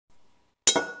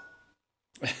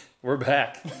We're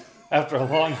back after a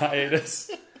long hiatus.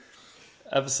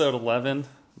 Episode 11,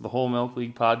 the Whole Milk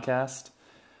League podcast.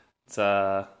 It's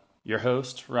your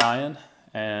host, Ryan,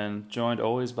 and joined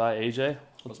always by AJ.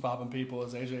 What's poppin', people?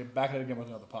 Is AJ back at it again with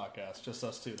another podcast. Just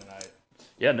us two tonight.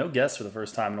 Yeah, no guests for the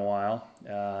first time in a while.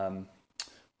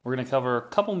 We're going to cover a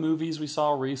couple movies we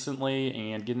saw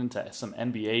recently and get into some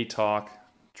NBA talk.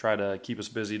 Try to keep us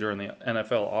busy during the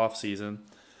NFL offseason.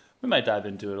 We might dive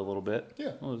into it a little bit.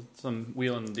 Yeah. Some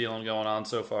wheeling and dealing going on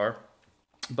so far.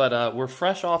 But we're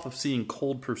fresh off of seeing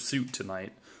Cold Pursuit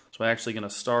tonight. So we're actually going to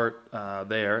start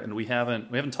there. And we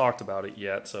haven't talked about it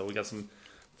yet. So we got some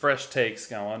fresh takes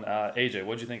going. AJ,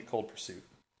 what did you think of Cold Pursuit?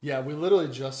 Yeah, we literally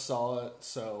just saw it.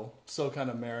 So still kind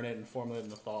of marinating,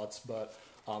 formulating the thoughts. But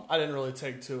I didn't really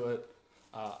take to it.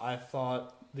 I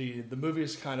thought the movie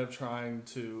is kind of trying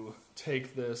to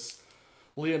take this.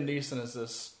 Liam Neeson as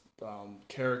this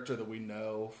character that we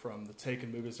know from the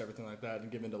Taken movies and everything like that,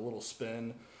 and give it a little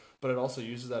spin, but it also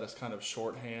uses that as kind of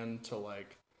shorthand to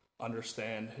like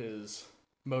understand his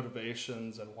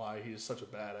motivations and why he's such a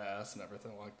badass and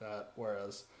everything like that.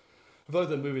 Whereas I feel like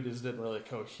the movie just didn't really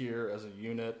cohere as a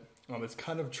unit. It's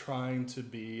kind of trying to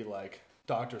be like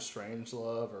Doctor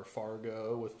Strangelove or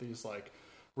Fargo with these like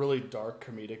really dark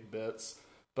comedic bits,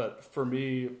 but for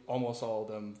me, almost all of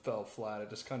them fell flat.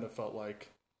 It just kind of felt like,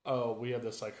 oh, we have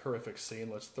this like horrific scene,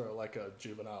 let's throw like a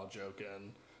juvenile joke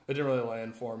in. It didn't really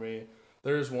land for me.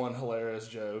 There's one hilarious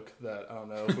joke that I don't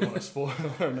know if we want to spoil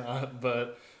or not,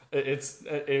 but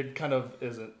it kind of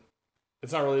isn't.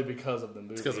 It's not really because of the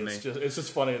movie. It's because of me. It's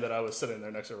just funny that I was sitting there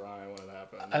next to Ryan when it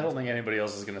happened. I don't think anybody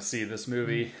else is going to see this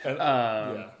movie. And,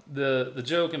 yeah. The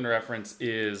joke in reference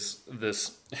is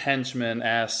this henchman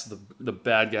asks the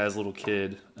bad guy's little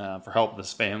kid for help with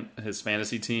his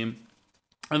fantasy team.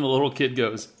 And the little kid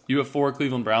goes, "You have 4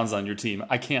 Cleveland Browns on your team.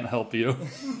 I can't help you."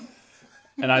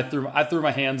 And I threw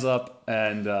my hands up,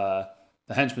 and the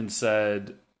henchman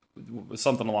said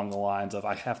something along the lines of,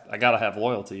 "I gotta have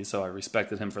loyalty," so I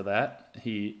respected him for that.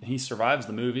 He survives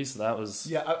the movie, so that was...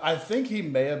 Yeah, I think he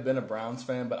may have been a Browns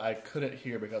fan, but I couldn't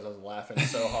hear because I was laughing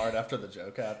so hard after the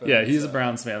joke happened. Yeah, he's a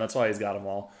Browns fan. That's why he's got them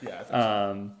all. Yeah, I think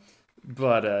so.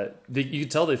 But you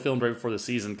could tell they filmed right before the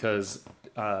season because,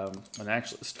 and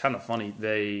actually it's kind of funny,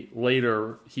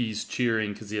 he's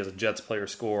cheering because he has a Jets player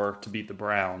score to beat the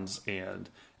Browns, and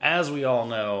as we all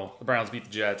know, the Browns beat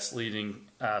the Jets, leading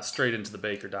straight into the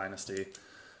Baker dynasty.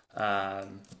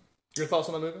 Your thoughts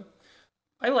on the movie?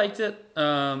 I liked it.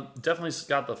 Definitely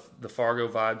got the Fargo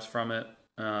vibes from it.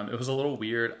 It was a little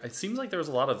weird. It seems like there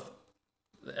was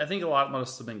I think a lot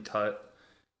must have been cut.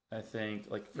 I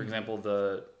think, like, for example,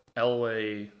 the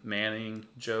Elway Manning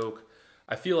joke.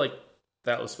 I feel like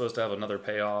that was supposed to have another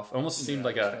payoff. It almost seemed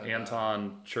like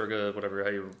Anton Chigurh, whatever how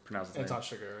you pronounce his name. Anton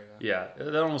Chigurh, yeah. Yeah,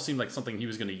 that almost seemed like something he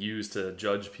was going to use to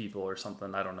judge people or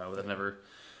something. I don't know. That never...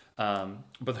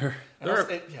 but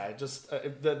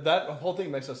that whole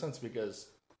thing makes no sense because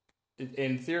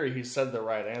in theory he said the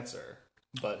right answer,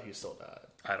 but he still died.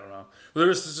 I don't know. But there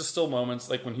was just still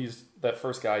moments like when that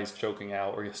first guy he's choking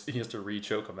out, or he has to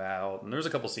re-choke him out. And there's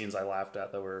a couple scenes I laughed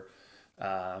at that were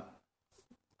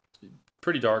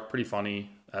pretty dark, pretty funny.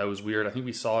 It was weird. I think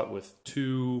we saw it with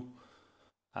 2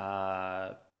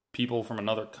 people from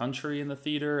another country in the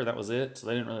theater, and that was it. So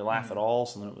they didn't really laugh at all.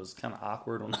 So then it was kind of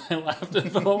awkward when I laughed.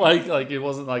 It felt like it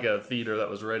wasn't like a theater that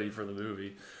was ready for the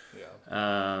movie.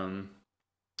 Yeah.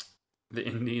 The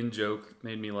Indian joke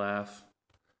made me laugh.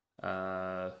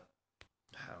 I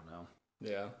don't know.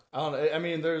 Yeah. I don't know. I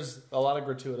mean, there's a lot of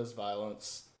gratuitous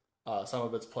violence. Some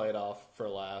of it's played off for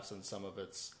laughs, and some of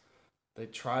they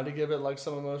tried to give it like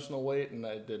some emotional weight, and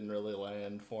it didn't really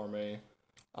land for me.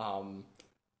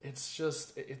 It's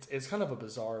just it's kind of a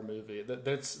bizarre movie.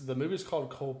 The movie's called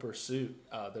Cold Pursuit.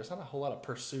 There's not a whole lot of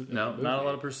pursuit in the movie. Not a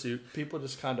lot of pursuit. People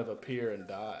just kind of appear and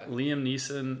die. Liam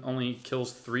Neeson only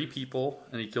kills 3 people,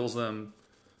 and he kills them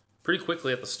pretty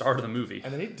quickly at the start of the movie.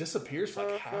 And then he disappears for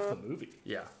like half the movie.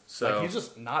 Yeah. So like, he's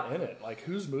just not in it. Like,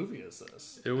 whose movie is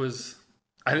this? It was...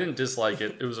 I didn't dislike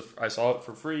it. I saw it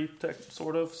for free,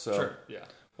 sort of. So sure, yeah.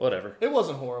 Whatever. It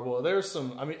wasn't horrible. There's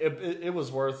some... I mean, it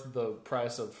was worth the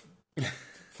price of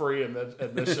free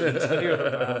admission to hear the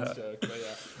Browns joke. But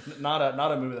yeah,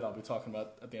 not a movie that I'll be talking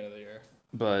about at the end of the year.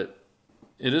 But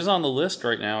it is on the list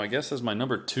right now, I guess, as my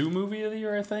number 2 movie of the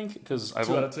year, I think. 2 out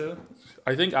of 2?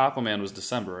 I think Aquaman was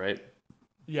December, right?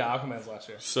 Yeah, Aquaman's last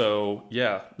year. So,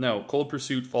 yeah. No, Cold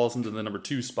Pursuit falls into the number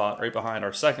 2 spot, right behind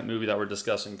our second movie that we're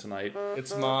discussing tonight.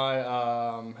 It's my...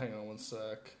 hang on one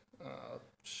sec.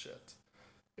 Shit.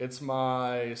 It's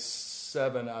my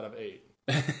 7 out of 8.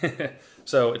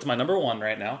 So, it's my number 1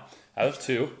 right now, out of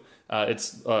 2.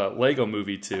 It's Lego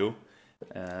Movie 2.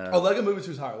 Oh, Lego Movie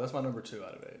 2 is higher. That's my number 2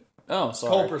 out of 8. Oh,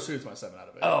 sorry. Cold Pursuit's my 7 out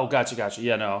of 8. Oh, gotcha.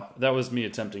 Yeah, no, that was me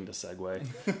attempting to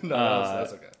segue. No,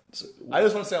 that's okay. I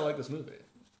just want to say I like this movie.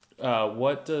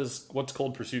 What's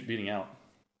Cold Pursuit beating out?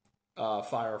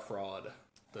 Fire Fraud,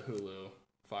 the Hulu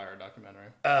fire documentary.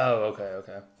 Oh,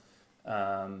 okay.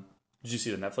 Did you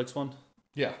see the Netflix one?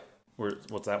 Yeah.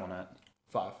 What's that one at?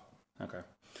 5. Okay.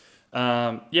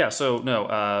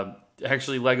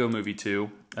 Actually, Lego Movie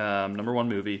 2, number 1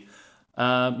 movie.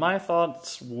 My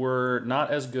thoughts were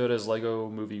not as good as Lego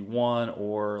Movie 1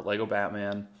 or Lego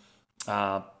Batman.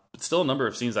 But still a number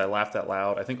of scenes I laughed out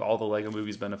loud. I think all the Lego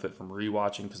movies benefit from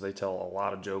rewatching because they tell a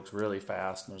lot of jokes really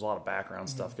fast, and there's a lot of background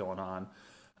stuff going on.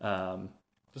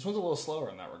 This one's a little slower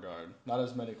in that regard. Not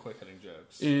as many quick-hitting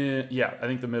jokes. Yeah, I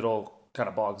think the middle kind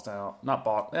of bogs down.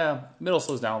 Middle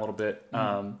slows down a little bit.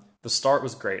 The start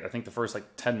was great. I think the first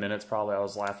 10 minutes probably I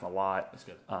was laughing a lot. That's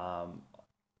good.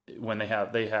 When they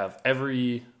have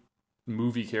every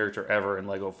movie character ever in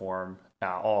Lego form.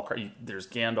 There's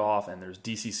Gandalf and there's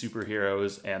DC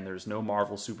superheroes and there's no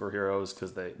Marvel superheroes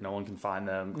because no one can find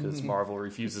them because Marvel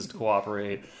refuses to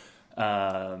cooperate.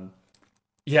 There's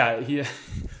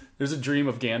a dream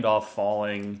of Gandalf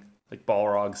falling like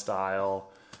Balrog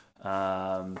style.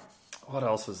 What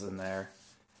else was in there?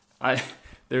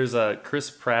 There's Chris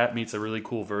Pratt meets a really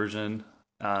cool version,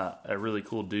 a really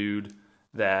cool dude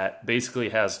that basically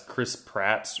has Chris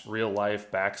Pratt's real life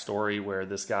backstory, where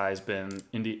this guy's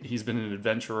he's been an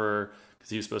adventurer because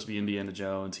he was supposed to be Indiana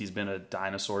Jones. He's been a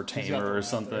dinosaur tamer or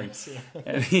something,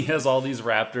 and he has all these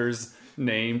raptors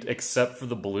named except for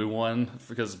the blue one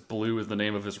because Blue is the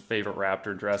name of his favorite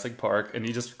raptor in Jurassic Park, and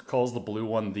he just calls the blue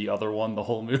one the other one the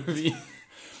whole movie.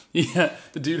 Yeah,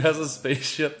 the dude has a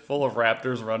spaceship full of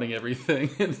raptors running everything.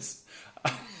 It's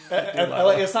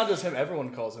not just him.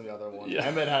 Everyone calls him the other one. Yeah.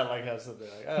 Emmett has something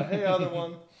like, "Hey, other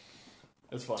one."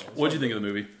 It's funny. What'd you think of the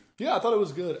movie? Yeah, I thought it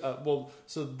was good.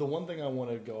 So the one thing I want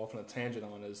to go off on a tangent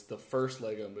on is the first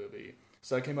Lego movie.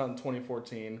 So that came out in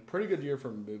 2014. Pretty good year for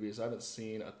movies. I haven't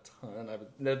seen a ton. I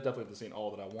definitely haven't seen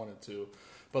all that I wanted to.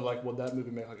 But would that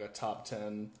movie make a top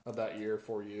 10 of that year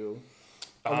for you?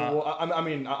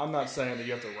 I'm not saying that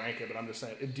you have to rank it, but I'm just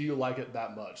saying, do you like it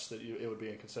that much that it would be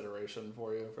in consideration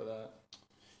for you for that?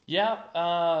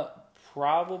 Yeah,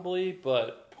 probably,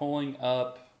 but pulling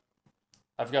up,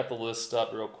 I've got the list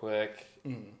up real quick.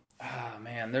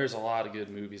 Man, there's a lot of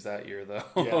good movies that year, though.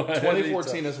 Yeah,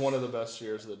 2014 is one of the best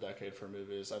years of the decade for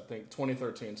movies. I think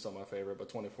 2013 is still my favorite, but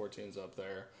 2014 is up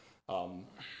there.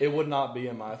 It would not be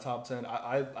in my top 10.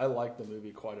 I like the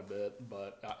movie quite a bit,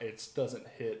 but it doesn't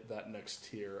hit that next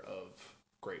tier of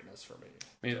greatness for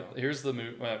me. Here's the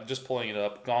movie. Just pulling it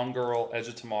up. Gone Girl, Edge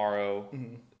of Tomorrow.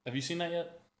 Have you seen that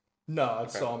yet? No, I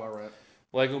saw my rent.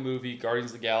 Lego Movie,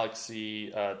 Guardians of the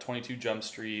Galaxy, 22 Jump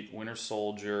Street, Winter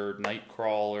Soldier,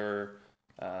 Nightcrawler,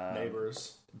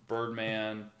 Neighbors,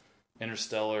 Birdman,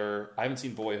 Interstellar. I haven't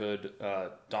seen Boyhood,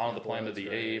 Dawn of the Planet of the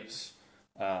Apes,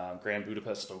 Grand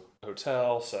Budapest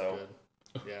Hotel. So,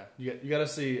 good. Yeah, you got to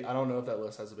see. I don't know if that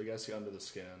list has it, but you got to see Under the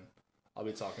Skin. I'll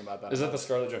be talking about that. Is that the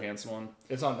Scarlett Johansson one?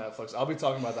 It's on Netflix. I'll be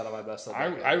talking about that on my best.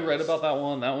 I read about that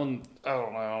one. That one, I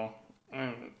don't know.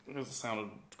 It sounded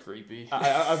creepy.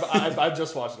 I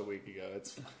just watched it a week ago.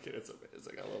 It's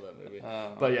amazing. I love that movie.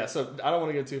 But yeah, so I don't want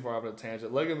to get too far off on a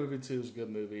tangent. Lego Movie 2 is a good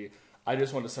movie. I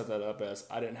just wanted to set that up as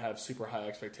I didn't have super high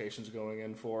expectations going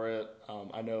in for it.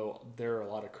 I know there are a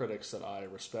lot of critics that I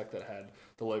respect that had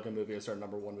the Lego Movie as their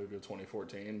number 1 movie of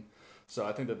 2014. So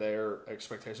I think that their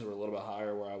expectations were a little bit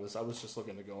higher. Where I was just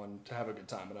looking to go in to have a good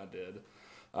time, and I did.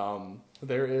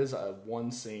 There is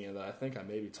one scene that I think I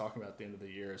may be talking about at the end of the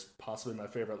year is possibly my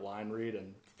favorite line read,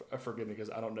 and forgive me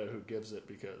because I don't know who gives it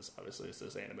because obviously it's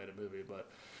this animated movie, but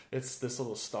it's this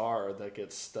little star that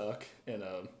gets stuck in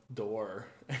a door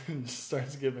and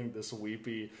starts giving this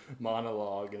weepy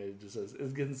monologue, and it just says,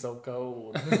 "It's getting so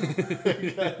cold." I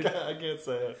can't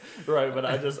say it right, but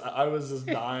I was just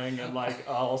dying, and I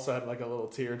also had a little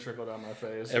tear trickle down my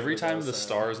face. Every time the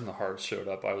stars and the hearts showed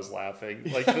up, I was laughing.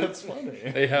 That's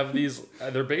funny. They have these,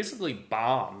 they're basically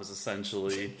bombs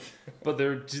essentially, but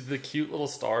they're the cute little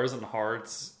stars and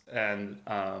hearts, and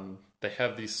they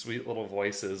have these sweet little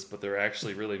voices, but they're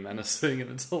actually really menacing, and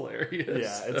it's hilarious.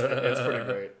 Yeah, it's pretty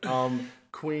great.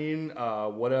 Queen,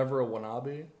 whatever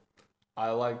Wanabe, I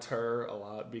liked her a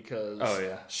lot because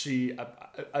she.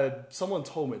 Someone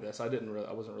told me this. I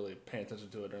wasn't really paying attention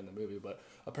to it during the movie, but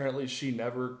apparently she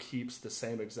never keeps the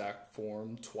same exact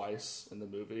form twice in the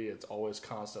movie. It's always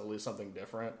constantly something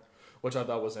different, which I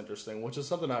thought was interesting, which is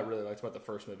something I really liked about the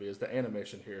first movie, is the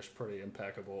animation here is pretty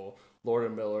impeccable. Lord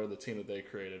and Miller, the team that they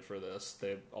created for this,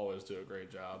 they always do a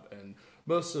great job. And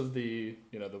most of the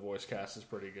voice cast is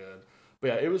pretty good. But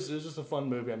yeah, it was just a fun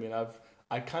movie. I mean,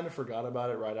 I kind of forgot about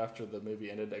it right after the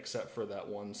movie ended, except for that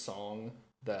one song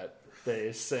that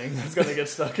they sing that's gonna get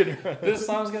stuck in your head. This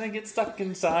song's gonna get stuck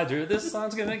inside your. This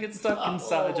song's gonna get stuck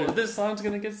inside your. This song's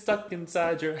gonna get stuck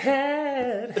inside your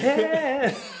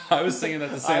head. I was singing that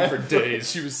to Sam for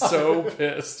days. She was so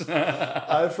pissed.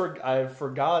 I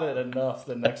forgot it enough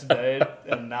the next day,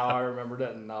 and now I remembered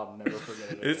it, and I'll never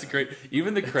forget it again. It's great.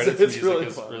 Even the credits It's music really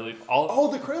is fun. really.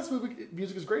 The credits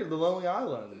music is great. The Lonely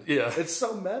Island. Yeah. It's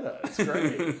so meta. It's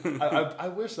great. I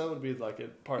wish that would be like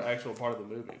actual part of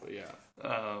the movie, but yeah.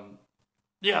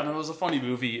 Yeah, no, it was a funny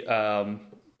movie.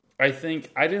 I think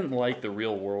I didn't like the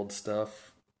real world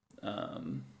stuff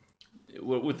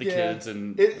with the kids,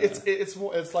 and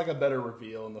it's like a better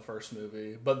reveal in the first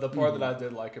movie. But the part that I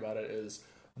did like about it is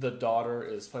the daughter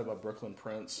is played by Brooklyn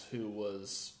Prince, who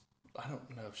was, I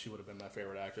don't know if she would have been my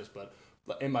favorite actress, but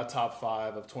in my top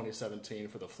 5 of 2017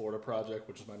 for the Florida Project,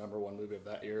 which is my number 1 movie of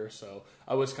that year. So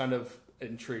I was kind of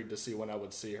intrigued to see when I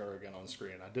would see her again on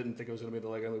screen. I didn't think it was going to be the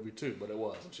Lego Movie 2, but it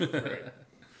was. She was great.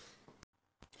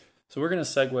 So we're going to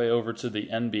segue over to the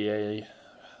NBA.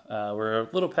 We're a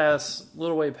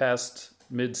little way past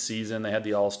mid-season. They had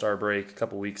the All-Star break a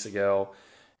couple weeks ago,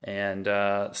 and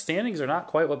standings are not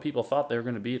quite what people thought they were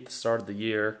going to be at the start of the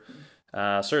year.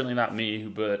 Certainly not me, who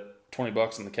put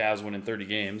 $20 on the Cavs winning 30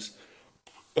 games,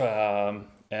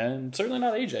 and certainly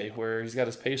not AJ, where he's got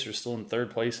his Pacers still in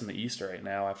 3rd place in the East right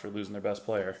now after losing their best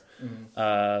player.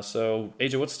 So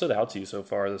AJ, what stood out to you so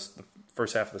far the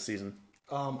first half of the season?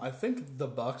 I think the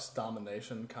Bucks'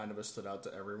 domination kind of stood out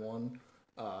to everyone.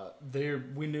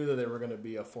 We knew that they were going to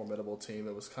be a formidable team.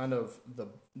 It was kind of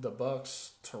the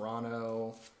Bucks,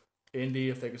 Toronto, Indy,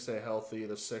 if they could stay healthy,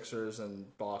 the Sixers,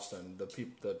 and Boston, the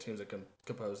teams that can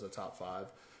compose the top 5.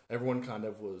 Everyone kind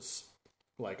of was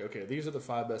like, okay, these are the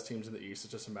 5 best teams in the East.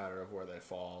 It's just a matter of where they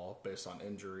fall based on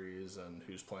injuries and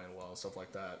who's playing well and stuff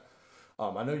like that.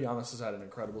 I know Giannis has had an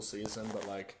incredible season, but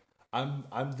like,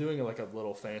 I'm doing like a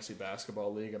little fantasy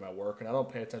basketball league at my work, and I don't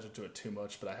pay attention to it too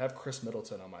much, but I have Chris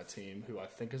Middleton on my team, who I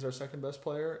think is our 2nd best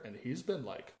player, and he's been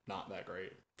like not that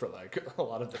great for like a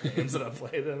lot of the games that I've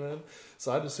played him in.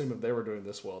 So I'd assume if they were doing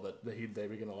this well that they'd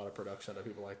be getting a lot of production out of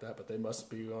people like that, but they must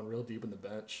be going real deep in the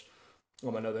bench.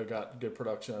 I know they've got good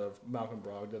production out of Malcolm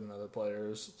Brogdon and other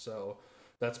players, so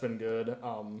that's been good.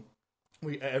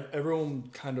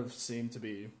 Everyone kind of seemed to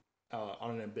be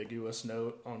on an ambiguous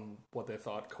note on what they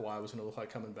thought Kawhi was going to look like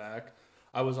coming back.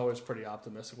 I was always pretty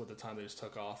optimistic with the time that he's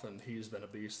took off, and he's been a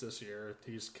beast this year.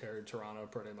 He's carried Toronto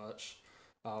pretty much.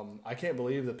 I can't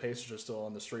believe the Pacers are still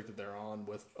on the streak that they're on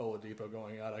with Oladipo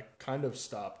going out. I kind of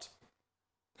stopped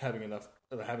having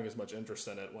as much interest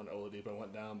in it when Oladipo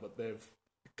went down, but they've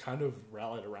kind of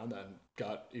rallied around that and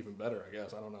got even better, I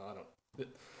guess. I don't know.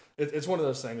 It's one of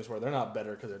those things where they're not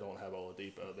better because they don't have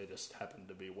Oladipo. They just happen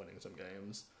to be winning some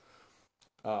games.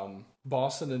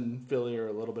 Boston and Philly are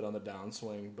a little bit on the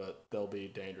downswing, but they'll be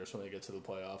dangerous when they get to the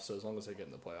playoffs. So as long as they get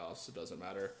in the playoffs, it doesn't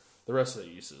matter. The rest of the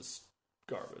East is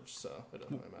garbage, so it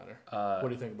doesn't really matter. What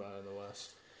do you think about it in the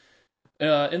West?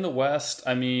 In the West,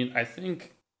 I mean, I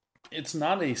think it's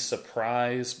not a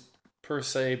surprise per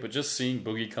se, but just seeing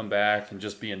Boogie come back and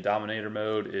just be in dominator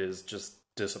mode is just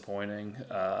disappointing.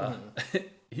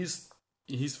 He's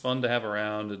fun to have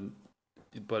around,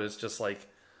 but it's just like,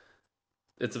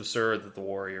 it's absurd that the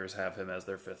Warriors have him as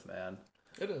their 5th man.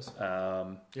 It is.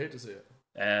 You hate to see it.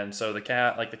 And so the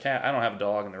cat, I don't have a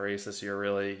dog in the race this year,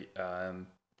 really.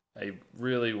 I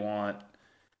really want,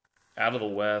 out of the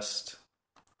West,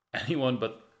 anyone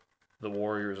but the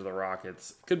Warriors or the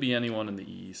Rockets. Could be anyone in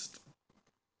the East.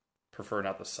 Prefer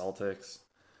not the Celtics.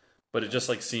 But it just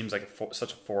like seems like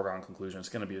such a foregone conclusion. It's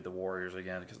going to be the Warriors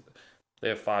again, because they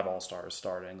have 5 All-Stars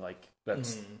starting. Like,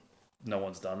 that's no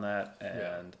one's done that,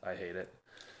 and I hate it.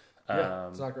 Yeah,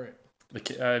 it's not great.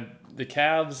 The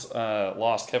Cavs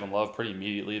lost Kevin Love pretty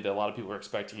immediately. A lot of people were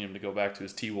expecting him to go back to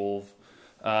his T-Wolf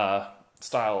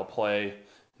style of play.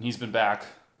 And he's been back,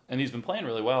 and he's been playing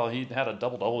really well. He had a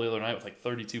double-double the other night with like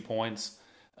 32 points.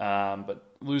 But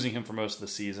losing him for most of the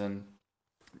season,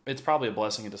 it's probably a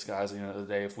blessing in disguise at the end of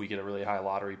the day if we get a really high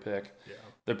lottery pick. Yeah.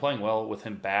 They're playing well with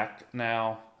him back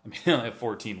now. I mean, they only have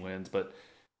 14 wins, but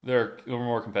they're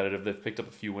more competitive. They've picked up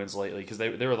a few wins lately because they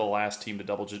were the last team to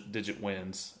double-digit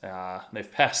wins.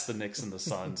 They've passed the Knicks and the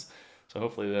Suns, so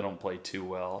hopefully they don't play too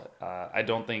well. I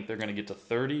don't think they're going to get to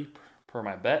 30 per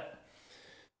my bet,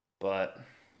 but,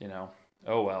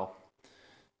 oh well.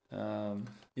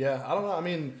 Yeah, I don't know. I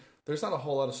mean, there's not a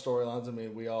whole lot of storylines. I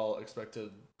mean, we all expected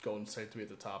Golden State to be at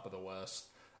the top of the West.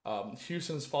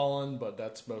 Houston's fallen, but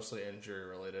that's mostly injury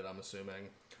related, I'm assuming.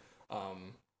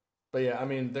 But yeah, I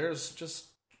mean, there's just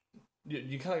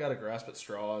you kind of got to grasp at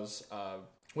straws.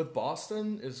 With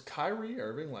Boston, is Kyrie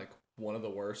Irving like one of the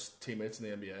worst teammates in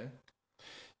the NBA?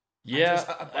 Yeah,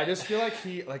 I just feel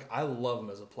like I love him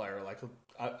as a player. Like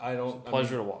I don't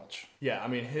pleasure to watch. Yeah, I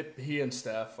mean he and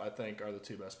Steph I think are the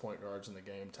two best point guards in the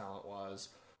game talent wise.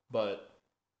 But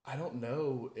I don't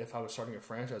know if I was starting a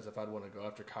franchise if I'd want to go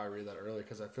after Kyrie that early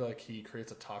because I feel like he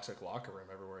creates a toxic locker room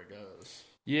everywhere he goes.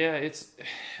 Yeah, it's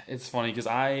funny because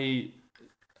I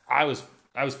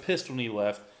was pissed when he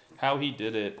left. How he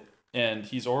did it, and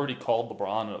he's already called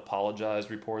LeBron and apologized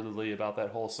reportedly about that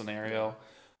whole scenario.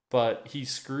 But he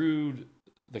screwed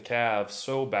the Cavs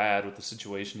so bad with the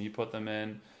situation he put them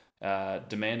in,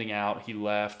 demanding out. He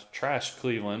left, trashed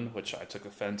Cleveland, which I took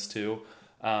offense to.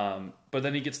 But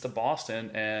then he gets to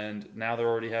Boston, and now they're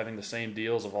already having the same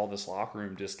deals of all this locker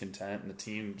room discontent and the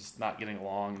team's not getting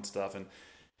along and stuff. And,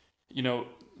 you know,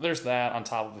 there's that on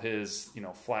top of his, you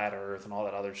know, flat earth and all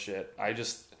that other shit.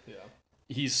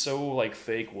 He's so, like,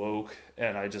 fake woke,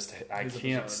 and I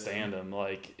can't stand him.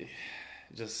 Like,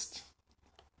 just...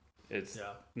 It's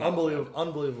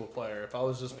unbelievable player. If I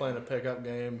was just playing a pickup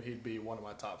game, he'd be one of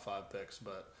my top 5 picks.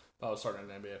 But if I was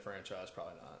starting an NBA franchise,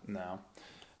 probably not. No.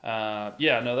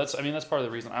 That's part of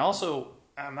the reason.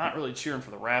 I'm not really cheering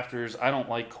for the Raptors. I don't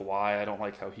like Kawhi. I don't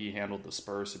like how he handled the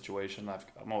Spurs situation. I'm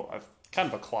kind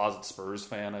of a closet Spurs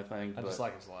fan. I think. I just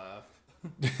like his laugh.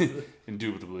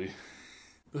 Indubitably.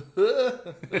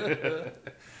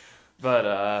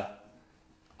 But.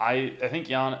 I think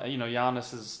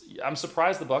Giannis is. I'm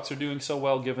surprised the Bucks are doing so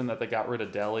well, given that they got rid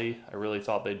of Delly. I really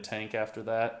thought they'd tank after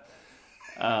that,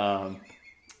 but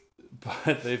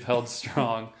they've held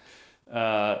strong.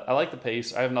 I like the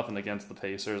Pacers. I have nothing against the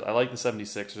Pacers. I like the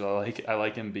 76ers. I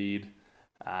like Embiid. He's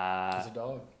a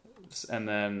dog. And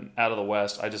then out of the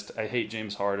West, I hate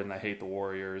James Harden. I hate the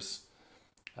Warriors.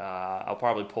 I'll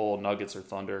probably pull Nuggets or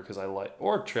Thunder because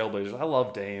or Trailblazers. I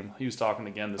love Dame. He was talking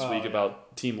again this week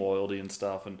about team loyalty and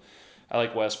stuff, and I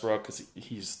like Westbrook because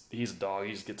he's a dog.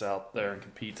 He just gets out there and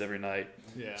competes every night.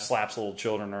 Yeah. Slaps little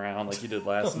children around like he did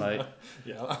last night.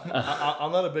 Yeah,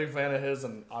 I'm not a big fan of his,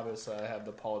 and obviously I have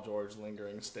the Paul George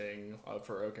lingering sting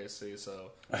for OKC,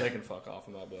 so they can fuck off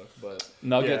in my book. But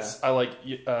Nuggets, I like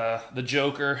the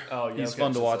Joker. Oh yeah, he's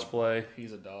fun to watch play.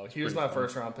 He's a dog. He was my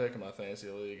first round pick in my fantasy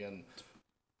league, and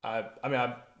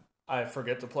I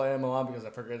forget to play him a lot because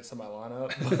I forget it's in my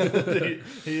lineup. But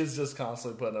he is just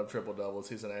constantly putting up triple doubles.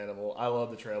 He's an animal. I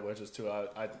love the Trailblazers too.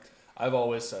 I've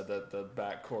always said that the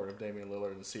backcourt of Damian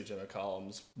Lillard and CJ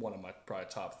McCollum's one of my probably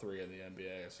top 3 in the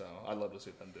NBA. So I'd love to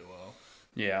see them do well.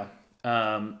 Yeah.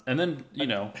 And then, Wait,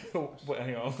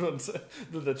 hang on.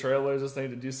 The Trailblazers thing,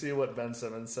 did you see what Ben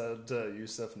Simmons said to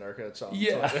Yusuf Nurkic on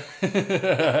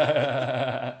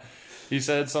Twitter? He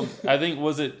said something. I think,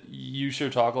 was it, you sure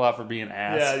talk a lot for being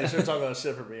ass? Yeah, you sure talk about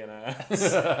shit for being ass.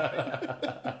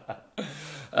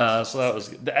 So that was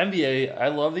good. The NBA. I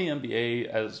love the NBA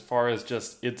as far as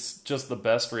it's just the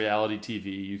best reality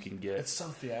TV you can get. It's so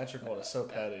theatrical. It's so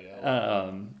petty.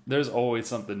 There's always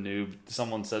something new.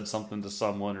 Someone said something to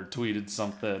someone or tweeted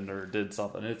something or did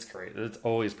something. It's great. It's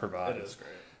always provided. It is great.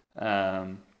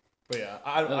 But yeah,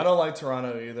 I don't like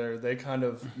Toronto either. They kind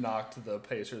of knocked the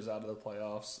Pacers out of the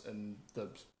playoffs in the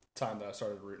time that I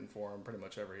started rooting for them pretty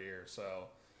much every year. So,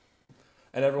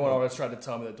 and everyone always tried to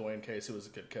tell me that Dwayne Casey was a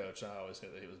good coach, and I always knew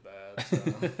that he was bad.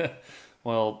 So.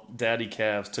 Well, Daddy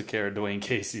Cavs took care of Dwayne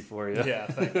Casey for you. Yeah,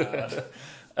 thank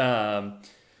God.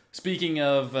 Speaking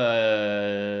of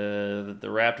the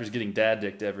Raptors getting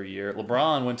dad-dicked every year,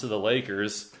 LeBron went to the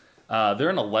Lakers. They're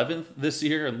in 11th this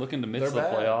year and looking to miss the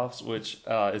playoffs, which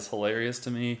is hilarious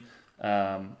to me.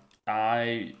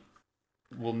 I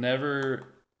will never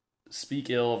speak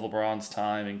ill of LeBron's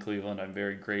time in Cleveland. I'm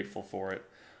very grateful for it.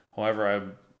 However,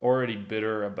 I'm already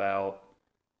bitter about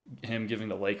him giving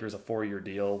the Lakers a 4-year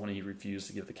deal when he refused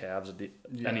to give the Cavs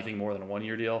anything more than a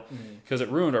 1-year deal because it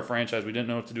ruined our franchise. We didn't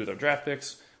know what to do with our draft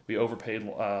picks. We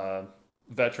overpaid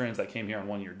veterans that came here on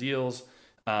 1-year deals.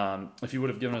 If you would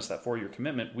have given us that 4-year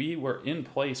commitment, we were in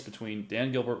place between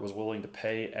Dan Gilbert was willing to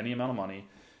pay any amount of money.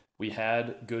 We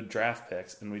had good draft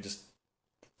picks, and we just,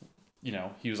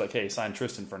 he was like, hey, sign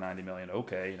Tristan for $90 million.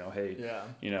 Okay.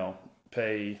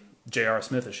 Pay J.R.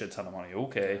 Smith a shit ton of money.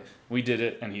 Okay. Yeah. We did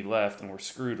it, and he left, and we're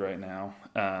screwed right now.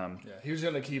 He was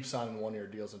going to keep signing 1-year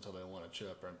deals until they won a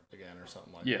chip again or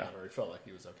something like that, or he felt like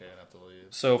he was okay enough to leave.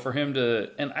 So for him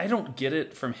to, and I don't get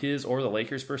it from his or the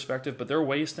Lakers' perspective, but they're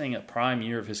wasting a prime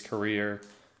year of his career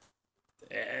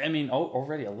I mean,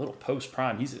 already a little post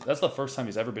prime. That's the first time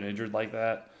he's ever been injured like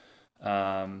that.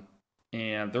 And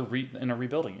they're in a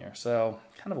rebuilding year, so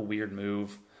kind of a weird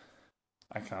move.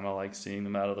 I kind of like seeing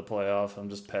them out of the playoff. I'm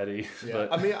just petty. Yeah,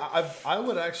 but I mean, I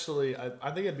would actually, I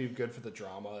think it'd be good for the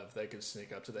drama if they could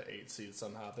sneak up to the 8th seed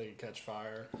somehow. If they could catch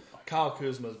fire. Kyle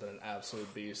Kuzma's been an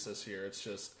absolute beast this year. It's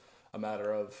just a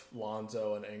matter of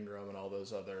Lonzo and Ingram and all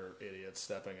those other idiots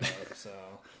stepping up. So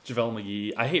JaVale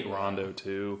McGee. I hate Rondo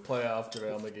too. Playoff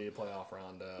JaVale McGee, playoff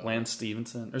Rondo. Lance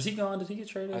Stevenson. Or is he gone? Did he get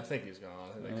traded? I think he's gone.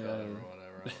 I think they cut him or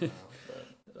whatever. I don't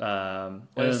know.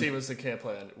 And Stevenson can't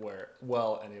play anywhere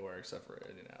except for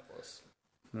Indianapolis.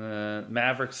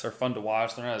 Mavericks are fun to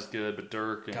watch. They're not as good, but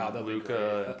Dirk and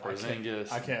Luka and Porzingis.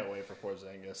 I can't wait for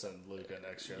Porzingis and Luka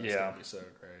next year. It's going to be so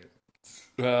great.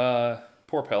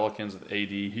 Poor Pelicans with AD.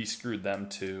 He screwed them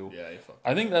too. Yeah,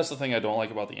 I think that's the thing I don't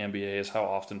like about the NBA is how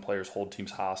often players hold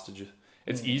teams hostage.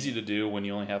 It's easy to do when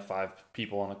you only have 5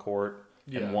 people on the court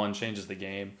and one changes the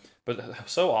game. But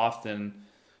so often...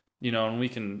 and we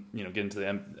can, get into the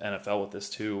NFL with this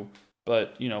too.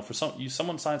 But for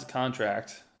someone signs a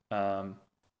contract,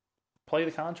 play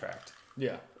the contract.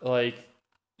 Yeah. Like,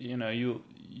 you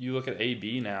look at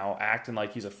AB now acting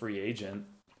like he's a free agent.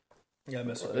 Yeah,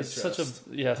 Mr. It's Big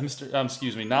Chest. Mr.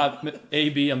 Excuse me, not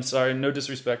AB. I'm sorry, no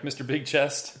disrespect, Mr. Big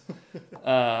Chest.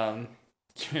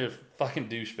 You're a fucking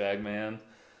douchebag, man.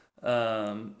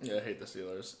 Yeah, I hate the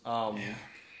Steelers.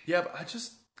 Yeah, but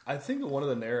I think one of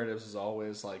the narratives is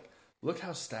always like, look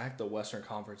how stacked the Western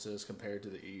Conference is compared to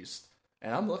the East.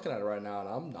 And I'm looking at it right now, and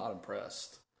I'm not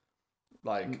impressed.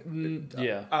 Like,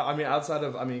 yeah. I mean, outside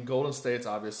of, Golden State's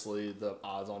obviously the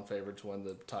odds-on favorite to win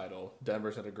the title.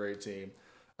 Denver's had a great team.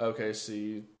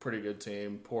 OKC, pretty good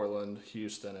team. Portland,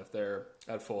 Houston, if they're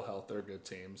at full health, they're good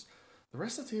teams. The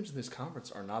rest of the teams in this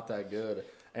conference are not that good.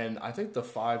 And I think the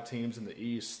 5 teams in the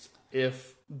East,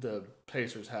 if the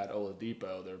Pacers had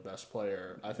Oladipo, their best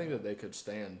player, I think that they could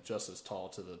stand just as tall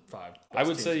to the 5 best I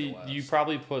would teams say in the West. you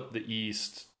probably put the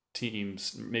East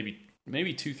teams maybe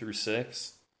 2 through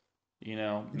 6.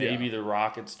 Maybe the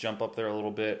Rockets jump up there a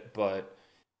little bit, but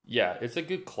yeah, it's a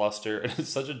good cluster. It's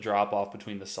such a drop off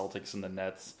between the Celtics and the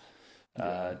Nets.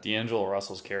 D'Angelo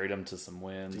Russell's carried them to some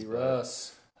wins.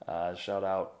 D-Russ. Shout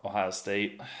out Ohio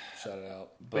State. Shout it out.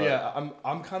 But yeah,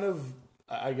 I'm kind of,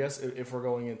 I guess if we're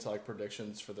going into like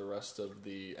predictions for the rest of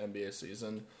the NBA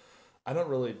season, I don't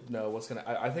really know what's going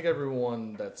to, I think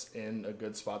everyone that's in a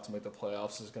good spot to make the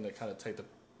playoffs is going to kind of take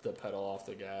the pedal off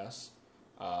the gas.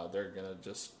 They're going to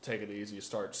just take it easy,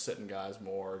 start sitting guys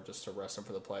more just to rest them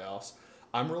for the playoffs.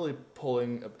 I'm really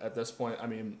pulling at this point. I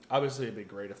mean, obviously it'd be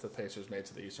great if the Pacers made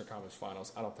to the Eastern Conference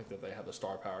Finals. I don't think that they have the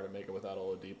star power to make it without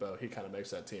Oladipo. He kind of makes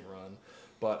that team run.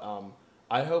 But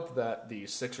I hope that the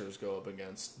Sixers go up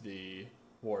against the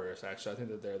Warriors. Actually, I think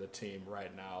that they're the team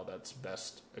right now that's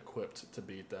best equipped to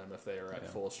beat them if they are at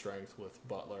full strength with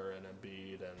Butler and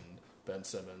Embiid and Ben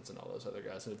Simmons and all those other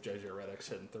guys. And if JJ Redick's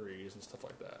hitting threes and stuff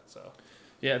like that. So.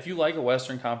 Yeah, if you like a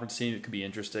Western Conference team, it could be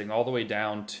interesting. All the way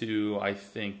down to, I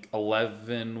think,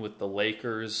 11 with the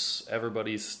Lakers.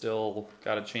 Everybody's still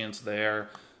got a chance there.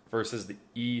 Versus the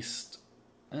East,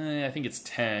 I think it's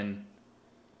 10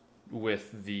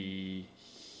 with the...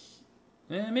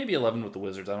 maybe 11 with the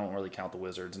Wizards. I don't really count the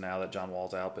Wizards now that John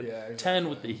Wall's out. But yeah, exactly. 10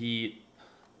 with the Heat.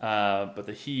 But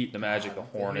the Heat, the Magic, the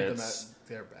Hornets...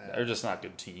 They're bad. They're just not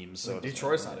good teams. So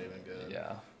Detroit's not even good.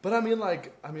 Yeah. But I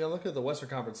look at the Western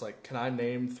Conference. Like, can I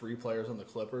name 3 players on the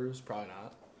Clippers? Probably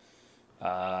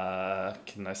not.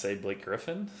 Can I say Blake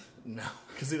Griffin? No,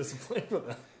 because he doesn't play for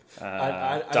them.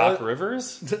 Doc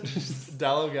Rivers?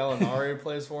 Dallo Gallinari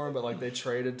plays for him, but like they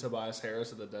traded Tobias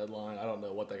Harris at the deadline. I don't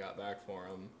know what they got back for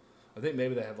him. I think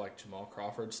maybe they have like Jamal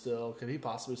Crawford still. Could he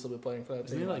possibly still be playing for that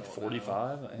team? Isn't he like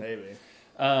 45? Maybe.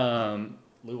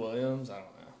 Lou Williams? I don't know.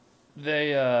 They,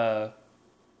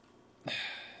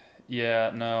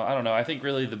 yeah, no, I don't know. I think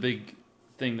really the big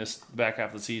thing this back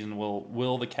half of the season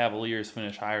will the Cavaliers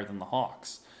finish higher than the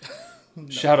Hawks? No,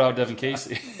 shout out Devin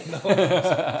Casey.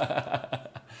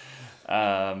 But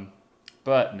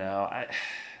no,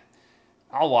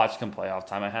 I'll watch come playoff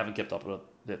time. I haven't kept up with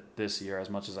it this year as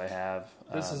much as I have.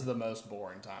 This is the most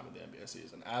boring time of the NBA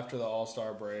season. After the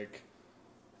All-Star break,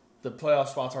 the playoff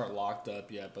spots aren't locked up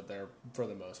yet, but they're for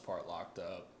the most part locked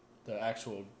up. The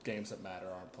actual games that matter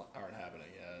aren't happening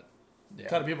yet. Yeah.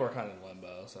 Kind of people are kind of in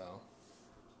limbo. So, all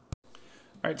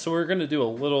right. So we're going to do a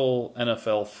little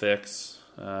NFL fix.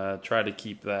 Try to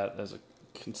keep that as a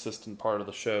consistent part of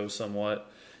the show, somewhat.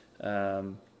 Do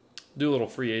a little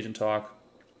free agent talk.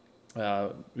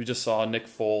 We just saw Nick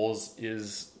Foles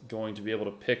is going to be able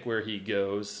to pick where he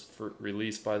goes for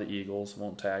release by the Eagles.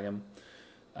 Won't tag him.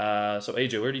 So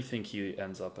AJ, where do you think he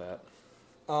ends up at?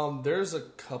 There's a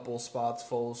couple spots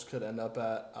Foles could end up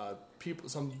at.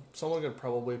 Someone could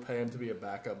probably pay him to be a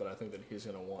backup, but I think that he's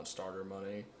going to want starter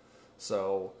money.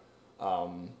 So,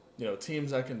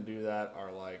 teams that can do that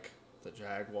are like the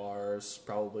Jaguars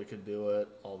probably could do it,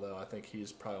 although I think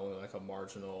he's probably only like a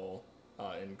marginal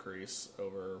increase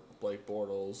over Blake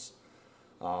Bortles.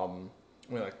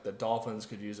 Like the Dolphins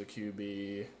could use a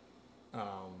QB.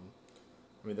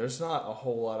 There's not a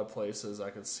whole lot of places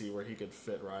I could see where he could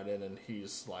fit right in, and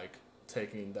he's like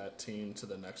taking that team to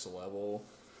the next level.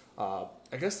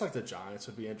 I guess like the Giants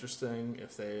would be interesting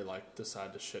if they like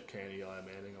decide to shit can Eli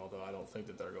Manning, although I don't think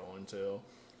that they're going to.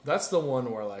 That's the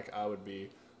one where like I would be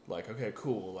like, okay,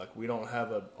 cool. Like we don't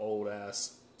have an old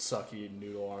ass sucky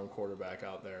noodle arm quarterback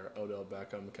out there. Odell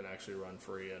Beckham can actually run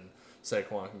free, and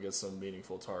Saquon can get some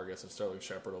meaningful targets, and Sterling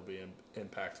Shepard will be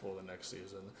impactful the next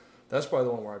season. That's probably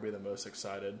the one where I'd be the most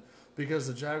excited, because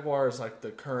the Jaguars, like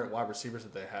the current wide receivers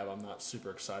that they have, I'm not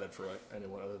super excited for like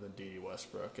anyone other than D.D.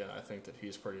 Westbrook, and I think that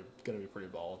he's going to be pretty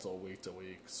volatile week to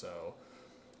week. So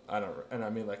I don't, and I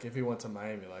mean like if he went to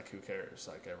Miami, like who cares?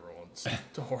 Like everyone's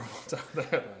horrible down there.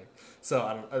 Like so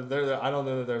I don't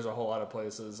know that there's a whole lot of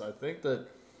places. I think that.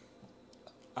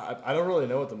 I don't really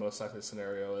know what the most likely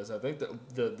scenario is. I think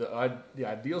that the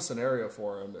ideal scenario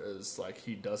for him is like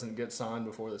he doesn't get signed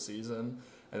before the season,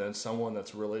 and then someone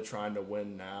that's really trying to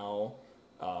win now,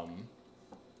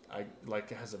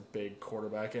 has a big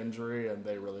quarterback injury and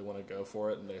they really want to go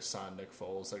for it, and they sign Nick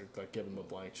Foles, like give him a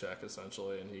blank check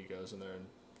essentially, and he goes in there and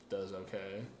does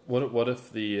okay. What if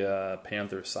the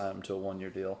Panthers sign him to a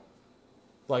 1-year deal?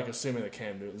 Like assuming that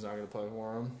Cam Newton's not going to play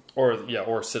for him,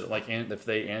 or sit like if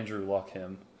they Andrew Luck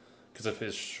him because of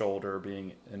his shoulder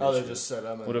being an issue. They just sit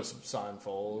him and sign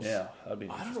Foles. Yeah, that'd be.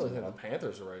 I don't really think the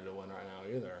Panthers are ready to win right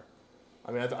now either.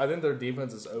 I mean, I think their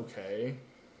defense is okay,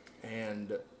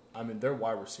 and I mean their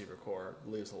wide receiver core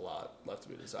leaves a lot left to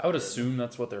be desired. I would assume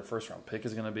that's what their first round pick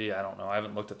is going to be. I don't know. I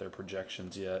haven't looked at their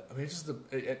projections yet. I mean,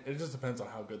 it just depends on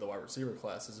how good the wide receiver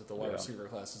class is. If the wide receiver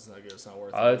class isn't that good, it's not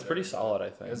worth it. It's pretty solid, I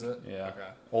think. Is it? Yeah. Okay.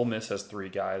 Ole Miss has 3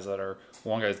 guys that are.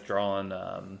 One guy's drawing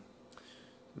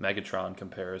Megatron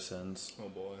comparisons. Oh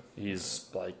boy. He's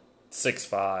like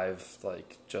 6'5",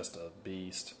 like just a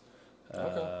beast.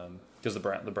 Because the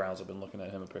Browns have been looking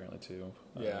at him apparently too.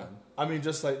 Yeah, I mean,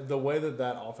 just like the way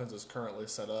that offense is currently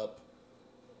set up,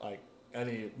 like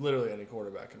literally any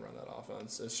quarterback can run that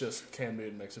offense. It's just Cam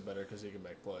Newton makes it better because he can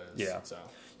make plays. Yeah. So.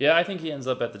 Yeah, I think he ends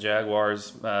up at the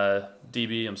Jaguars.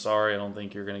 DB, I'm sorry, I don't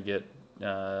think you're going to get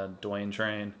Dwayne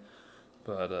Train,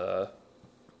 but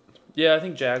yeah, I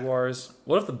think Jaguars.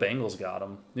 What if the Bengals got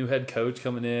him? New head coach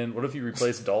coming in. What if you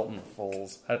replace Dalton with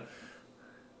Foles? I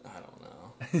don't know.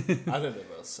 I think they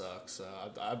both suck. So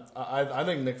I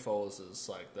think Nick Foles is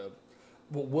like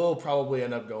will probably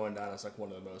end up going down as like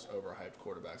one of the most overhyped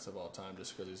quarterbacks of all time,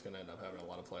 just because he's going to end up having a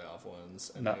lot of playoff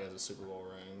wins and he has a Super Bowl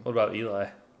ring. What about Eli?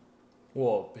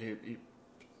 Well, I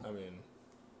mean,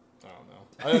 I don't know.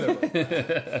 I think they're both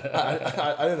bad.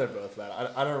 I think they're both bad.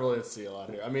 I don't really see a lot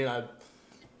here. I mean,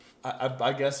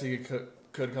 I guess he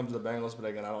could come to the Bengals, but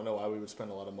again, I don't know why we would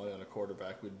spend a lot of money on a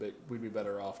quarterback. We'd be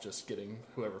better off just getting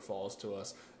whoever falls to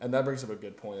us. And that brings up a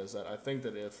good point, is that I think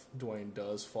that if Dwayne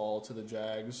does fall to the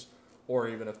Jags, or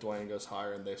even if Dwayne goes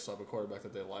higher and they still have a quarterback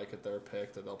that they like at their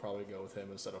pick, that they'll probably go with him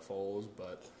instead of Foles.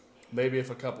 But maybe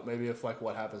if like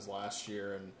what happens last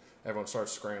year and everyone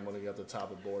starts scrambling to get to the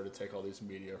top of the board to take all these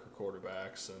mediocre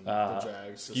quarterbacks, and the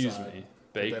Jags decide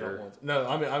Baker. No,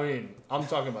 I mean, I'm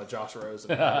talking about Josh Rosen.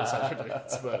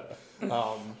 But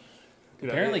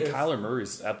apparently Kyler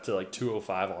Murray's up to like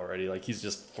 205 already. Like he's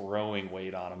just throwing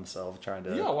weight on himself, trying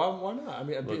to. Yeah, why not? I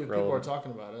mean, people are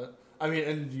talking about it. I mean,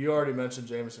 and you already mentioned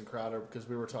Jamison Crowder, because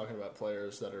we were talking about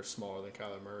players that are smaller than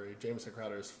Kyler Murray. Jamison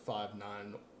Crowder is 5'9",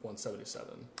 177.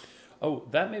 Oh,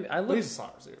 that maybe I looked. He's a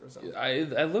slot receiver. So.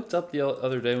 I looked up the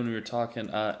other day when we were talking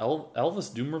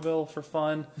Elvis Dumervil for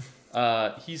fun.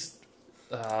 He's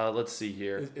let's see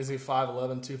here. Is he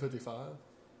 5'11", 255?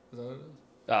 Is that what it is?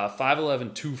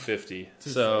 5'11", 250.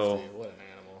 So what an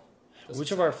animal!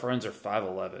 Which of our friends are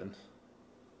 5'11"?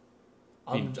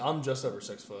 I'm just over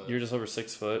 6 foot. You're just over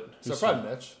 6 foot. So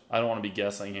probably Mitch. I don't want to be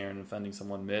guessing here and offending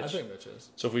someone. Mitch. I think Mitch is.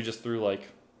 So if we just threw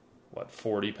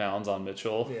 40 pounds on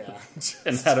Mitchell, yeah,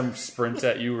 and had him sprint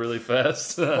at you really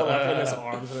fast, in his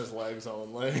arms and his legs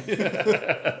only.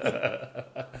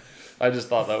 I just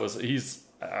thought that was he's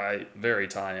very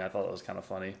tiny. I thought that was kind of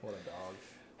funny. What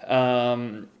a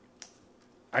dog.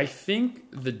 I think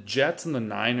the Jets and the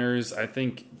Niners. I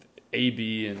think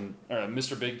AB and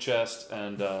Mr. Big Chest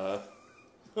and.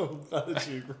 How did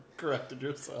you corrected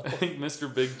yourself? I think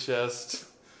Mr. Big Chest.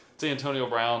 It's Antonio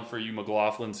Brown for you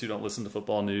McLaughlins who don't listen to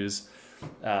football news.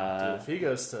 Dude, if he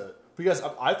goes to, because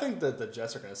I think that the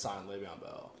Jets are going to sign Le'Veon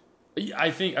Bell. I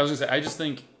just think I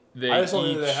just don't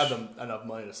think they have enough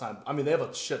money to sign. I mean, they have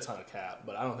a shit ton of cap,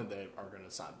 but I don't think they are going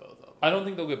to sign both of them. I don't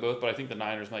think they'll get both, but I think the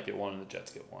Niners might get one and the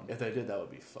Jets get one. If they did, that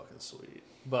would be fucking sweet.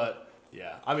 But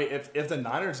yeah, I mean, if the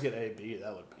Niners get AB,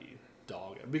 that would be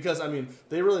dog. Because I mean,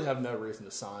 they really have no reason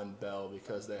to sign Bell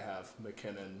because they have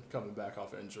McKinnon coming back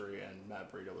off injury, and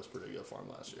Matt Breida was pretty good for him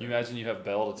last year. You imagine you have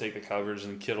Bell to take the coverage,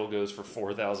 and Kittle goes for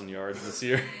 4,000 yards this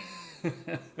year.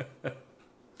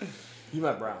 You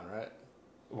meant Brown, right?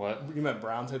 What? You meant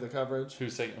Brown take the coverage? Who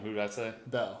did I say?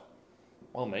 Bell.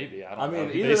 Well, maybe. I don't know.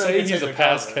 They They say he's a the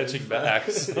pass-catching back.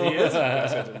 So. He is a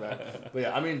pass-catching back. But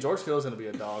yeah, I mean, George Kittle's going to be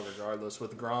a dog regardless.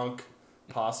 With Gronk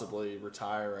possibly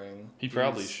retiring. He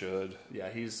probably should. Yeah,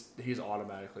 he's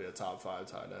automatically a top 5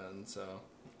 tight end, so.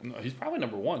 No, he's probably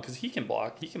number 1 because he can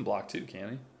block. He can block too,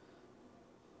 can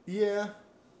he? Yeah.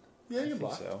 Yeah, he can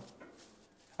block. So.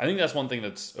 I think that's one thing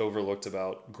that's overlooked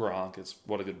about Gronk is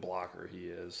what a good blocker he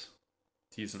is.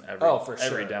 He's an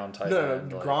every down tight end.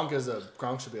 No,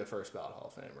 Gronk should be a first ballot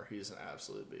Hall of Famer. He's an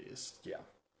absolute beast. Yeah.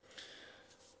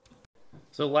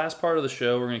 So last part of the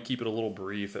show, we're going to keep it a little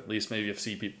brief. At least maybe if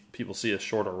people see a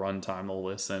shorter run time, they'll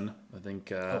listen.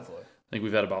 Hopefully. I think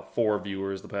we've had about 4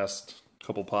 viewers the past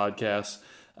couple podcasts,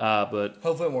 but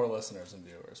hopefully more listeners than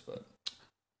viewers. But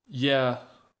yes,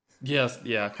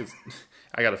 because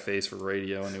I got a face for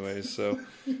radio, anyways. So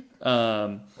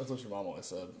that's what your mom always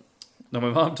said. No, my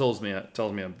mom tells me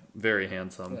I'm very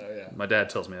handsome. Oh, yeah. My dad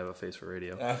tells me I have a face for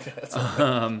radio. Okay, that's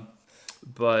okay.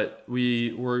 But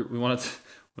we wanted to.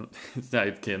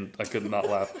 I could not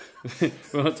laugh. We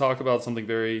want to talk about something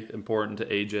very important to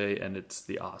AJ, and it's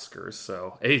the Oscars.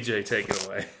 So AJ, take it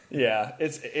away. Yeah,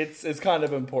 it's kind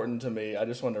of important to me. I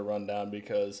just wanted to run down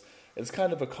because it's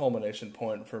kind of a culmination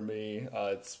point for me.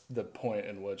 It's the point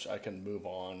in which I can move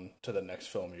on to the next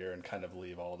film year and kind of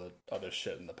leave all the other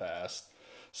shit in the past.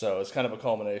 So it's kind of a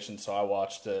culmination. So I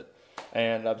watched it,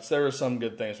 and there were some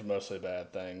good things, but mostly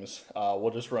bad things.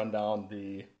 We'll just run down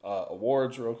the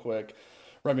awards real quick.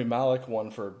 Rami Malek won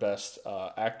for Best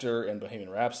Actor in Bohemian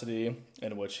Rhapsody,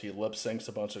 in which he lip syncs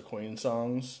a bunch of Queen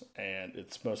songs, and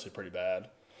it's mostly pretty bad.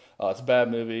 It's a bad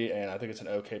movie, and I think it's an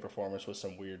okay performance with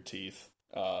some weird teeth.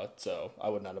 So I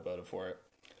would not have voted for it.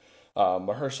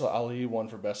 Mahershala Ali won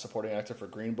for Best Supporting Actor for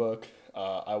Green Book.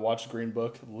 I watched Green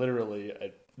Book literally.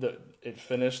 It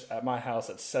finished at my house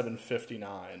at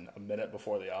 7:59, a minute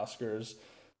before the Oscars.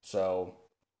 So,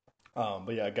 but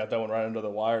yeah, I got that one right under the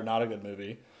wire. Not a good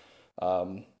movie.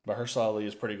 Mahershala Ali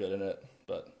is pretty good in it,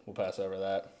 but we'll pass over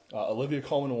that. Olivia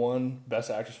Colman won Best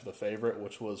Actress for The Favorite,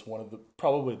 which was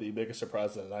probably the biggest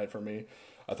surprise of the night for me.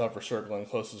 I thought for sure Glenn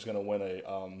Close was going to win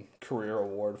a career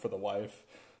award for The Wife,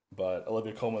 but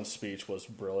Olivia Colman's speech was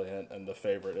brilliant, and The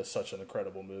Favorite is such an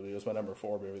incredible movie. It was my number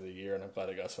 4 movie of the year, and I'm glad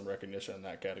it got some recognition in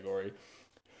that category.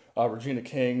 Regina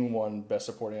King won Best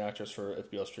Supporting Actress for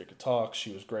If Beale Street Could Talk.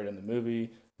 She was great in the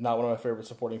movie. Not one of my favorite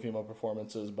supporting female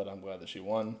performances, but I'm glad that she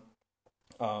won.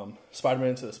 Spider-Man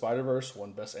Into the Spider-Verse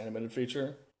won Best Animated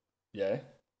Feature. Yay.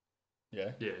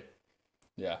 Yeah. Yeah.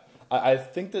 Yeah. I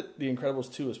think that The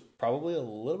Incredibles 2 is probably a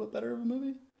little bit better of a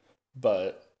movie,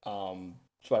 but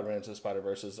Spider-Man Into the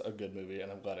Spider-Verse is a good movie,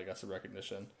 and I'm glad it got some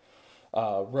recognition.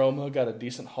 Roma got a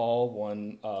decent haul.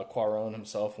 Cuarón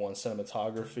himself won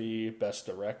cinematography, Best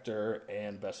Director,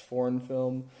 and Best Foreign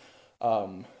Film.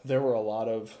 There were a lot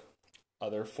of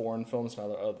other foreign films and a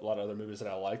lot of other movies that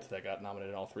I liked that got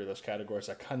nominated in all 3 of those categories.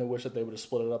 I kind of wish that they would have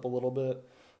split it up a little bit,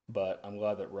 but I'm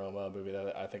glad that Roma, a movie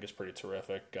that I think is pretty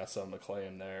terrific, got some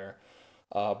acclaim there.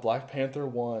 Black Panther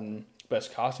won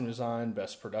Best Costume Design,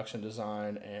 Best Production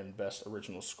Design, and Best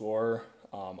Original Score.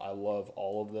 I love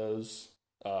all of those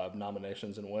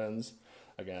nominations and wins.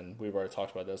 Again, we've already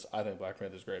talked about this. I think Black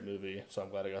Panther's a great movie, so I'm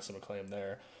glad I got some acclaim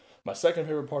there. My second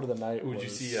favorite part of the night was... Would you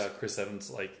see Chris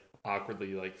Evans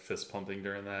awkwardly fist pumping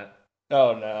during that?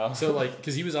 Oh, no. So,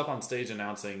 because he was up on stage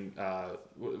announcing,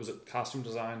 was it costume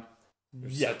design?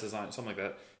 Set design, something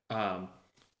like that.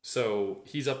 So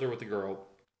he's up there with the girl.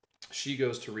 She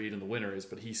goes to read, and the winner is,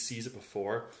 but he sees it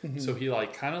before. Mm-hmm. So he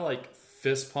kind of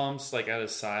fist pumps at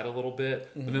his side a little bit,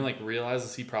 mm-hmm. but then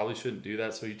realizes he probably shouldn't do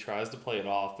that. So he tries to play it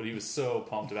off, but he was so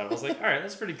pumped about it. I was like, all right,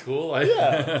 that's pretty cool.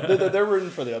 Yeah, they're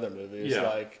rooting for the other movies.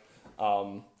 Yeah.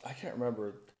 I can't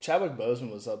remember. Chadwick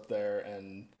Boseman was up there,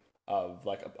 and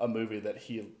a movie that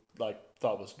he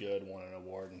thought was good won an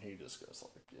award, and he just goes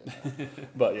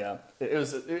But yeah, it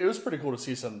was pretty cool to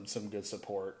see some good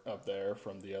support up there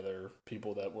from the other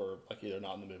people that were either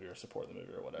not in the movie or support the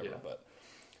movie or whatever. Yeah. But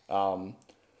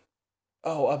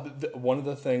One of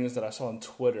the things that I saw on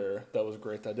Twitter that was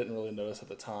great that I didn't really notice at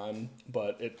the time,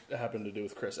 but it happened to do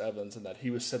with Chris Evans, and that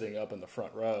he was sitting up in the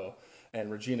front row,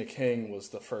 and Regina King was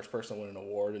the first person to win an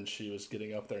award, and she was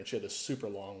getting up there, and she had this super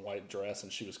long white dress,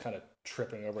 and she was kind of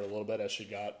tripping over it a little bit as she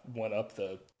went up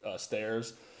the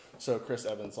stairs. So Chris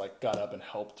Evans got up and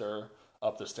helped her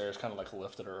up the stairs, kind of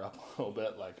lifted her up a little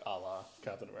bit, a la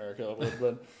Captain America a little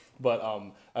bit. But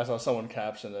I saw someone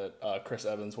caption it, Chris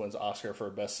Evans wins Oscar for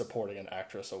Best Supporting an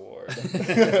Actress award, which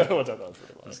I thought was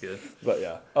pretty funny. That's good. But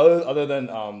yeah, other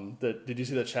than did you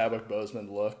see the Chadwick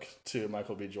Boseman look to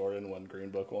Michael B. Jordan when Green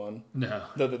Book won? No.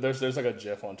 There's a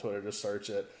GIF on Twitter. Just search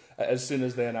it. As soon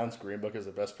as they announced Green Book as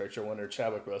the Best Picture winner,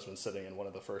 Chadwick Boseman's sitting in one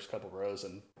of the first couple rows,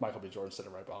 and Michael B. Jordan's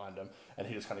sitting right behind him, and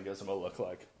he just kind of gives him a look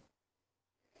like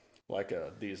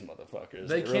these motherfuckers.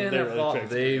 They can't have thought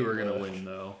they were going to Book. win,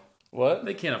 though. What?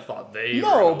 They can't have thought they were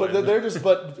No, going but to win. they're just.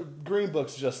 But Green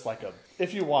Book's just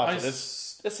if you watch it,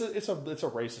 it's a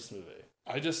racist movie.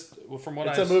 From what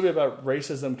It's a movie about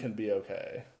racism can be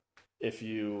okay if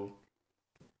you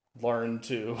learn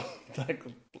to he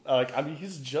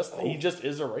just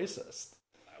is a racist.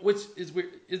 Which is weird.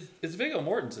 It's Viggo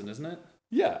Mortensen, isn't it?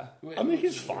 Yeah,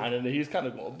 he's fine and he's kind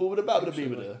of I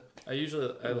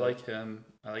like him.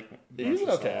 I like. He's an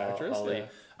okay actress. Ali. Yeah.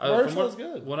 From Mahershala's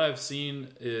good. What I've seen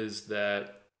is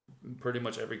that pretty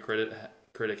much every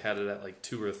critic had it at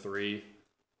 2 or 3,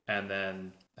 and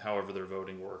then however their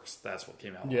voting works, that's what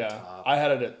came out on top. I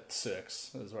had it at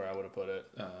 6 is where I would have put it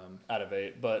out of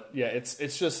 8. But yeah, it's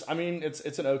just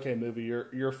it's an okay movie.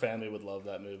 Your family would love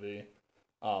that movie,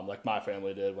 like my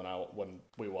family did when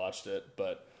we watched it.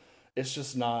 But it's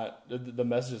just not, the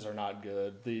messages are not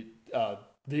good. The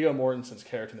Viggo Mortensen's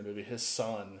character in the movie, his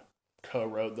son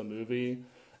co-wrote the movie,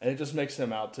 and it just makes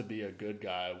him out to be a good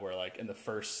guy, where in the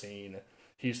first scene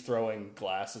he's throwing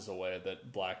glasses away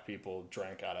that black people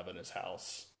drank out of in his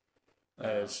house.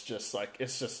 And it's just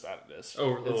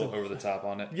over the top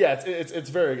on it. Yeah, it's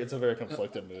a very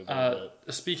conflicted movie.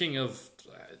 Speaking of,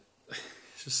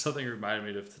 just something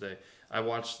reminded me of today. I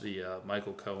watched the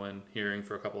Michael Cohen hearing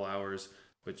for a couple hours,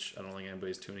 which I don't think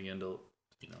anybody's tuning in to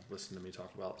listen to me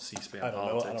talk about C-SPAN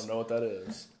politics. I don't know what that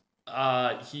is.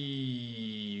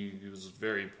 He was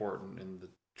very important in the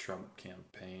Trump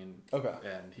campaign. Okay.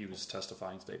 And he was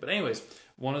testifying today. But anyways,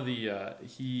 one of the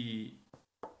he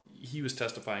was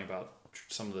testifying about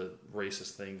some of the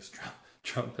racist things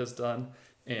Trump has done,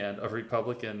 and a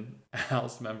Republican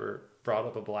House member brought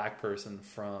up a black person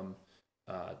from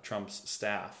Trump's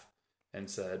staff and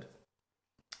said,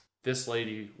 "This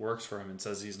lady works for him and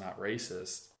says he's not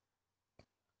racist.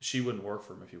 She wouldn't work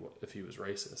for him if he was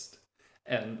racist."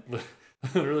 And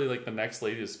literally, the next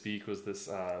lady to speak was this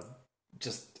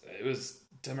it was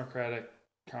Democratic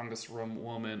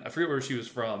Congresswoman. I forget where she was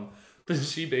from, but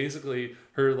she basically,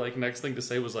 her next thing to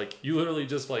say was you literally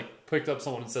just picked up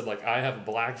someone and said I have a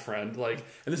black friend, and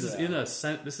this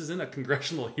is in a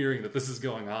congressional hearing that this is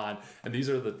going on, and these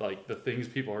are the things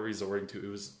people are resorting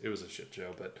to. It was a shit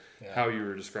show, but how you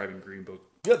were describing Green Book.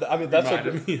 Yeah,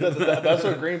 that's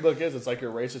what Green Book is. It's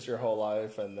you're racist your whole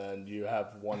life, and then you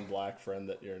have one black friend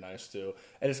that you're nice to,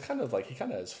 and it's kind of he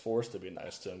kind of is forced to be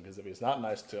nice to him, because if he's not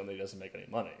nice to him, then he doesn't make any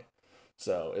money.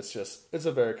 So it's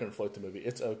a very conflicted movie.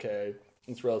 It's okay.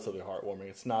 It's relatively heartwarming.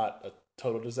 It's not a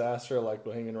total disaster like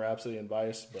Bohemian Rhapsody and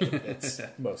Vice, but it's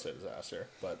mostly a disaster.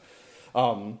 But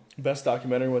best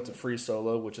documentary went to Free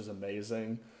Solo, which is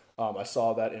amazing. I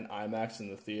saw that in IMAX in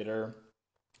the theater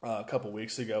a couple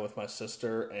weeks ago with my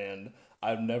sister, and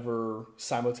I've never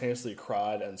simultaneously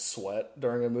cried and sweat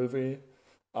during a movie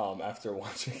after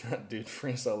watching that dude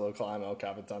Free Solo climb El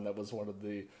Capitan. That was one of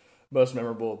the most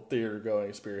memorable theater-going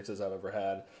experiences I've ever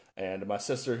had. And my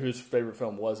sister, whose favorite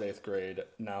film was 8th Grade,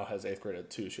 now has 8th Grade at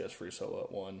 2. She has Free Solo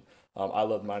at 1. I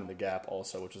Love Minding the Gap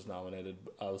also, which was nominated.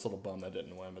 I was a little bummed that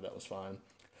didn't win, but that was fine.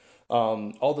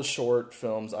 All the short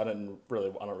films, I don't really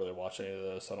watch any of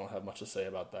those, so I don't have much to say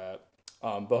about that.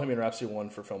 Bohemian Rhapsody won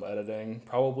for film editing.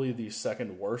 Probably the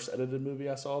second worst edited movie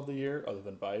I saw of the year, other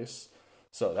than Vice.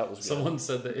 So that was good. Someone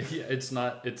said that it's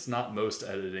not most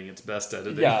editing, it's best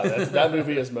editing. Yeah, that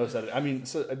movie is most edited. I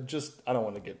don't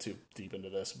want to get too deep into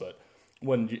this, but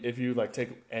if you take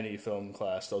any film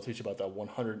class, they'll teach you about that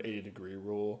 180-degree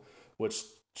rule, which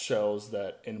shows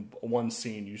that in one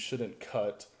scene you shouldn't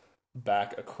cut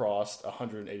back across a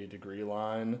 180-degree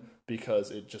line, because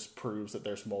it just proves that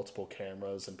there's multiple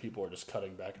cameras and people are just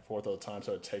cutting back and forth all the time,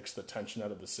 so it takes the tension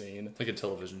out of the scene. Like a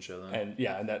television show, then.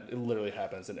 And that it literally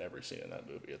happens in every scene in that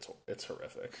movie. It's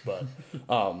horrific, but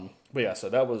yeah. So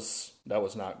that was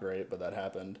not great, but that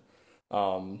happened.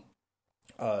 Foreign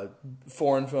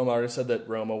film, I already said that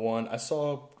Roma won. I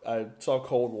saw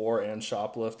Cold War and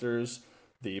Shoplifters.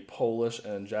 the Polish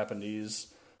and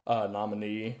Japanese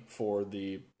nominee for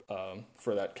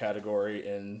for that category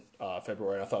in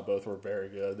February. And I thought both were very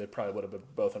good. They probably would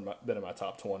have been in my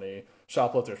top 20.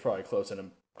 Shoplifter's probably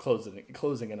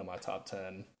closing into my top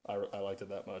 10. I liked it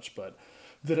that much, but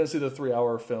didn't see the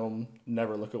 3-hour film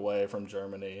Never Look Away from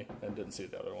Germany, and didn't see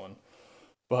the other one.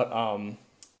 But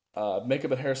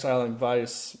makeup and hairstyling,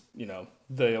 Vice,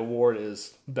 the award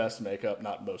is best makeup,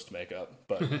 not most makeup,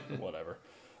 but whatever.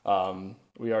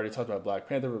 We already talked about Black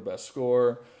Panther for best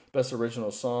score. Best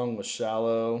original song was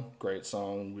Shallow. Great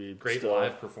song. Great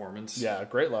live performance. Yeah,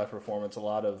 great live performance. A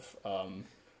lot of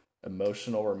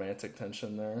emotional, romantic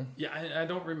tension there. Yeah,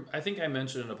 I think I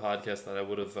mentioned in a podcast that I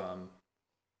would have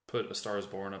put A Star Is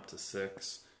Born up to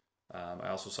 6. I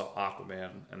also saw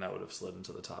Aquaman, and that would have slid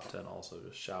into the top 10 also.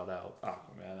 Just shout out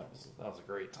Aquaman. That was a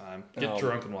great time. Get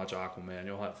drunk and watch Aquaman.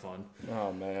 You'll have fun.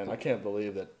 Oh, man. I can't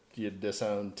believe that you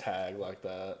disowned Tag like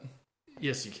that.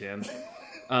 Yes, you can.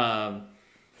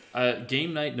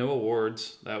 Game night, no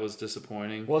awards. That was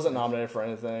disappointing. Wasn't nominated for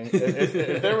anything.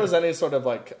 If there was any sort of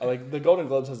like the Golden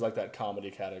Globes has like that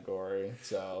comedy category.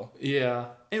 So yeah,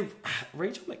 and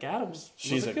Rachel McAdams,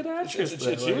 she's a good actress.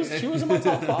 She was in my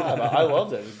top 5. I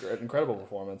loved it. It was an incredible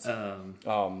performance.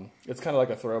 It's kind of like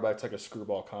a throwback to like a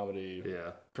screwball comedy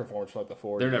performance from like the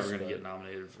 40s. They're never going to get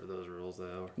nominated for those roles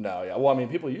though. No, yeah. Well, I mean,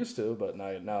 people used to, but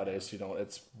nowadays you don't.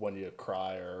 It's when you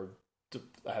cry or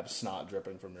have snot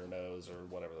dripping from your nose or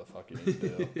whatever the fuck you need to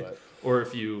do. But or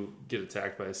if you get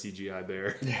attacked by a CGI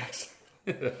bear. Yes.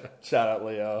 Shout out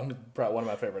Leo, one of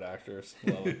my favorite actors.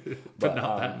 Love him. But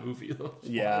not that movie though.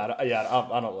 Yeah, I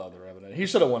don't love The Revenant. He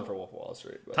should have won for Wolf of Wall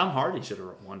Street. But. Tom Hardy should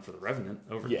have won for The Revenant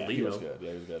over Leo. He was good.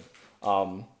 Yeah, he was good.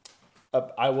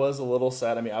 I was a little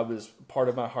sad. I mean, part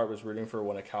of my heart was rooting for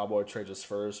When a Cowboy Trades His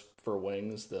Furs for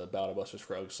Wings, the Battle of Buster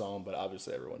Scruggs song, but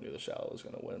obviously everyone knew The Shallow was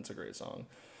going to win. It's a great song.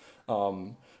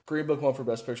 Green Book won for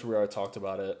Best Picture. We already talked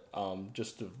about it.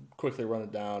 Just to quickly run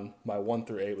it down, my 1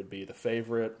 through 8 would be The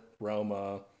Favorite,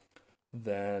 Roma,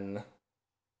 then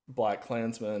Black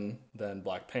Klansman, then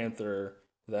Black Panther,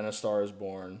 then A Star Is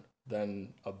Born,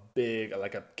 then a big,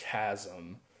 like a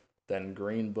chasm, then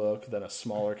Green Book, then a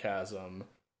smaller chasm,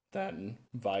 then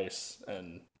Vice,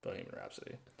 and Bohemian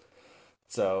Rhapsody.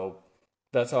 So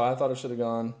that's how I thought it should have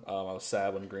gone. I was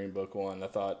sad when Green Book won. I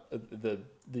thought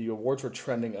the awards were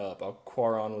trending up.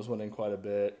 Cuarón was winning quite a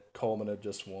bit. Coleman had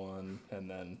just won, and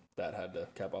then that had to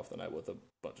cap off the night with a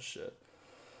bunch of shit.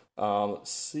 Let's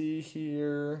see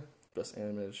here. Best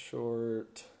animated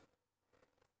short.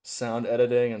 Sound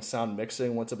editing and sound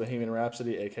mixing went to Bohemian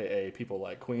Rhapsody, a.k.a. People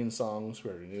Like Queen songs.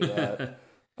 We already knew that.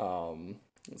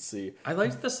 Let's see. I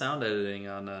liked the sound editing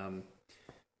on...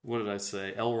 what did I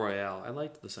say? El Royale. I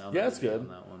liked the sound. Yeah, it's good. On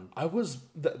that one.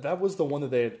 That was the one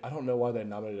that I don't know why they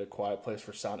nominated A Quiet Place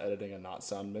for sound editing and not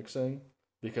sound mixing,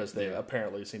 because they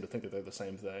apparently seem to think that they're the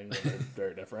same thing. They're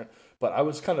very different. But I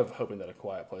was kind of hoping that A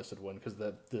Quiet Place would win because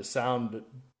the sound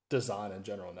design in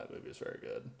general in that movie is very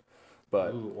good.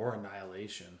 But or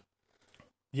Annihilation.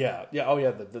 Yeah. Oh,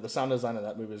 yeah. The sound design in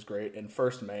that movie is great. And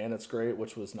First Man, it's great,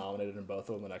 which was nominated in both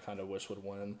of them, and I kind of wish would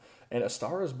win. And A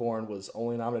Star Is Born was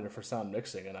only nominated for sound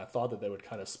mixing, and I thought that they would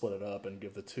kind of split it up and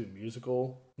give the two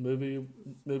musical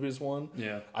movies one.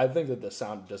 Yeah. I think that the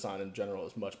sound design in general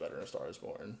is much better in A Star Is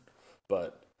Born,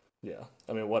 but yeah,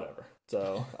 I mean, whatever.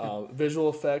 So visual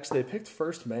effects, they picked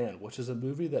First Man, which is a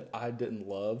movie that I didn't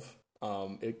love.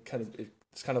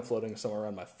 It's kind of floating somewhere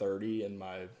around my 30 in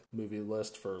my movie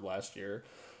list for last year.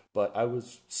 But I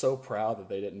was so proud that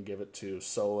they didn't give it to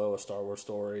Solo, A Star Wars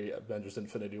Story, Avengers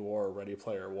Infinity War, or Ready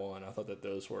Player One. I thought that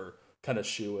those were kind of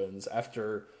shoo-ins.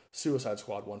 After Suicide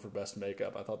Squad won for Best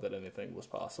Makeup, I thought that anything was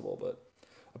possible. But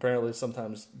apparently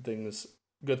sometimes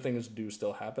good things do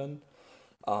still happen.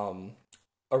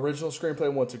 Original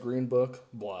screenplay went to Green Book.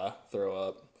 Blah, throw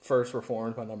up. First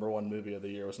Reformed, my number one movie of the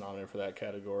year, was nominated for that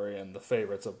category, and The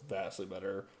Favorite's a vastly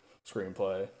better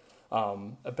screenplay.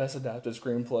 A Best Adapted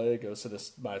Screenplay goes to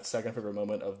my second favorite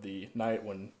moment of the night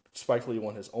when Spike Lee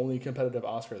won his only competitive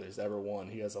Oscar that he's ever won.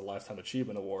 He has a Lifetime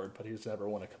Achievement Award, but he's never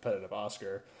won a competitive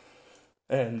Oscar.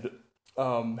 And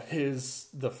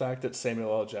the fact that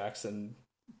Samuel L. Jackson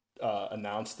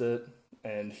announced it,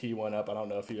 and he went up. I don't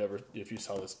know if you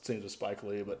saw the scenes with Spike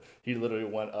Lee, but he literally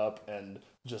went up and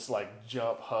just like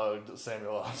jump hugged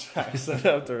Samuel L. Jackson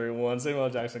after he won. Samuel L.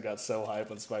 Jackson got so hyped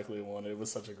when Spike Lee won. It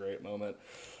was such a great moment.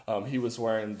 He was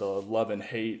wearing the Love and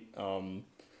Hate,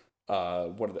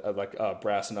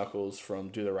 brass knuckles from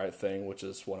Do the Right Thing, which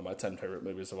is one of my 10 favorite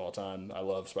movies of all time. I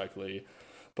love Spike Lee,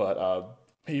 but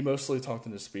he mostly talked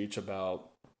in his speech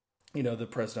about the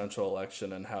presidential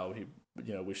election and how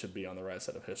we should be on the right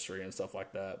side of history and stuff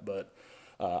like that. But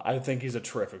I think he's a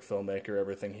terrific filmmaker.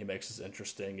 Everything he makes is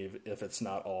interesting, if it's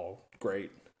not all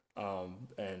great.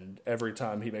 And every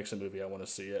time he makes a movie, I want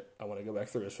to see it. I want to go back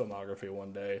through his filmography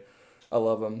one day. I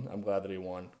love him. I'm glad that he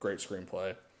won. Great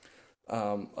screenplay.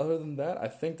 Other than that, I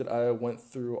think that I went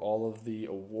through all of the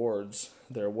awards.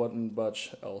 There wasn't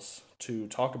much else to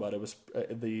talk about. It was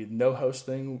the no host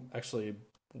thing actually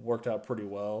worked out pretty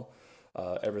well.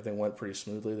 Everything went pretty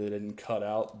smoothly. They didn't cut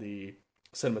out the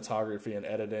cinematography and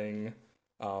editing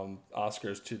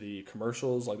Oscars to the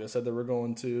commercials like they said they were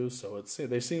going to. So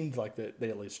they seemed like they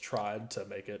at least tried to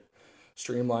make it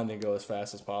streamlined and go as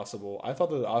fast as possible. I thought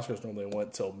that the Oscars normally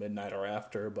went till midnight or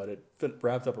after, but it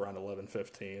wrapped up around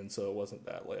 11:15, so it wasn't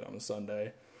that late on a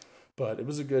Sunday. But it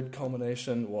was a good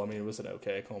culmination. Well, I mean, it was an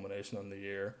okay culmination on the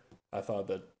year. I thought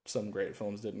that some great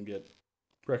films didn't get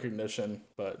recognition,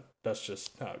 but that's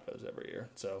just how it goes every year.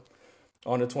 So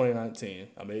on to 2019.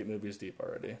 I'm 8 movies deep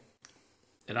already.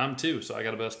 And I'm 2, so I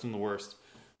got a best and the worst.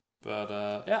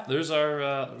 But yeah, there's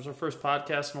our first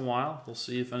podcast in a while. We'll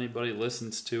see if anybody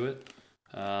listens to it.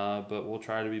 But we'll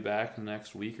try to be back in the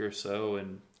next week or so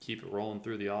and keep it rolling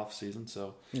through the off season.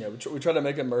 So yeah, we try to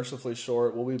make it mercifully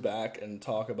short. We'll be back and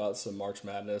talk about some March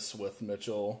Madness with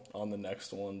Mitchell on the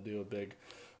next one. Do a big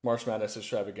March Madness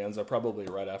extravaganza, probably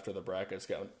right after the brackets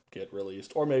get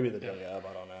released, or maybe the day of.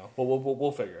 I don't know.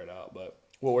 We'll figure it out. But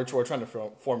we're trying to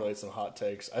formulate some hot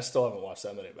takes. I still haven't watched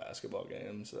that many basketball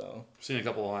games. So I've seen a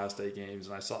couple of last 8 games,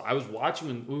 and I was watching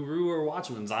when we were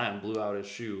watching when Zion blew out his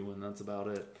shoe, and that's about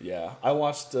it. Yeah, I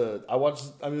watched. The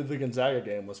Gonzaga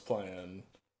game was playing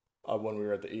when we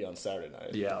were at the E on Saturday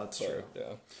night. Yeah, that's true.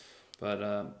 Yeah, but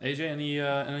AJ,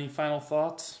 any final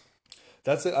thoughts?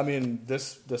 That's it. I mean,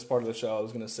 this part of the show I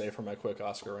was going to say for my quick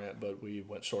Oscar rant, but we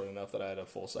went short enough that I had a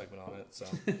full segment on it. So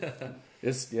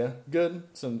it's good.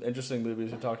 Some interesting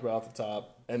movies we talked about off the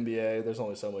top. NBA, there's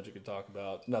only so much you could talk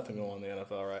about. Nothing going on in the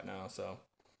NFL right now. So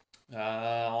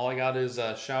all I got is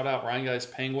shout out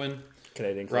Rhinegeist Penguin.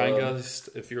 Canadian Club.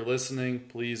 Rhinegeist, if you're listening,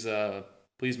 please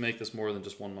make this more than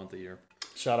just 1 month a year.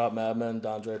 Shout out Mad Men,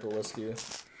 Don Draper Whiskey.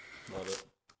 Love it.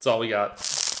 That's all we got.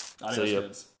 See ya.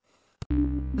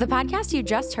 The podcast you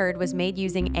just heard was made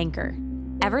using Anchor.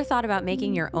 Ever thought about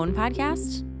making your own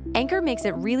podcast? Anchor makes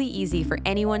it really easy for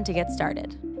anyone to get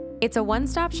started. It's a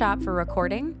one-stop shop for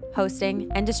recording,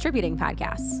 hosting, and distributing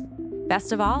podcasts.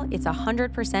 Best of all, it's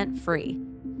 100% free.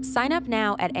 Sign up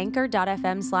now at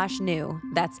anchor.fm/new.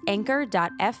 That's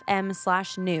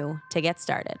anchor.fm/new to get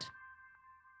started.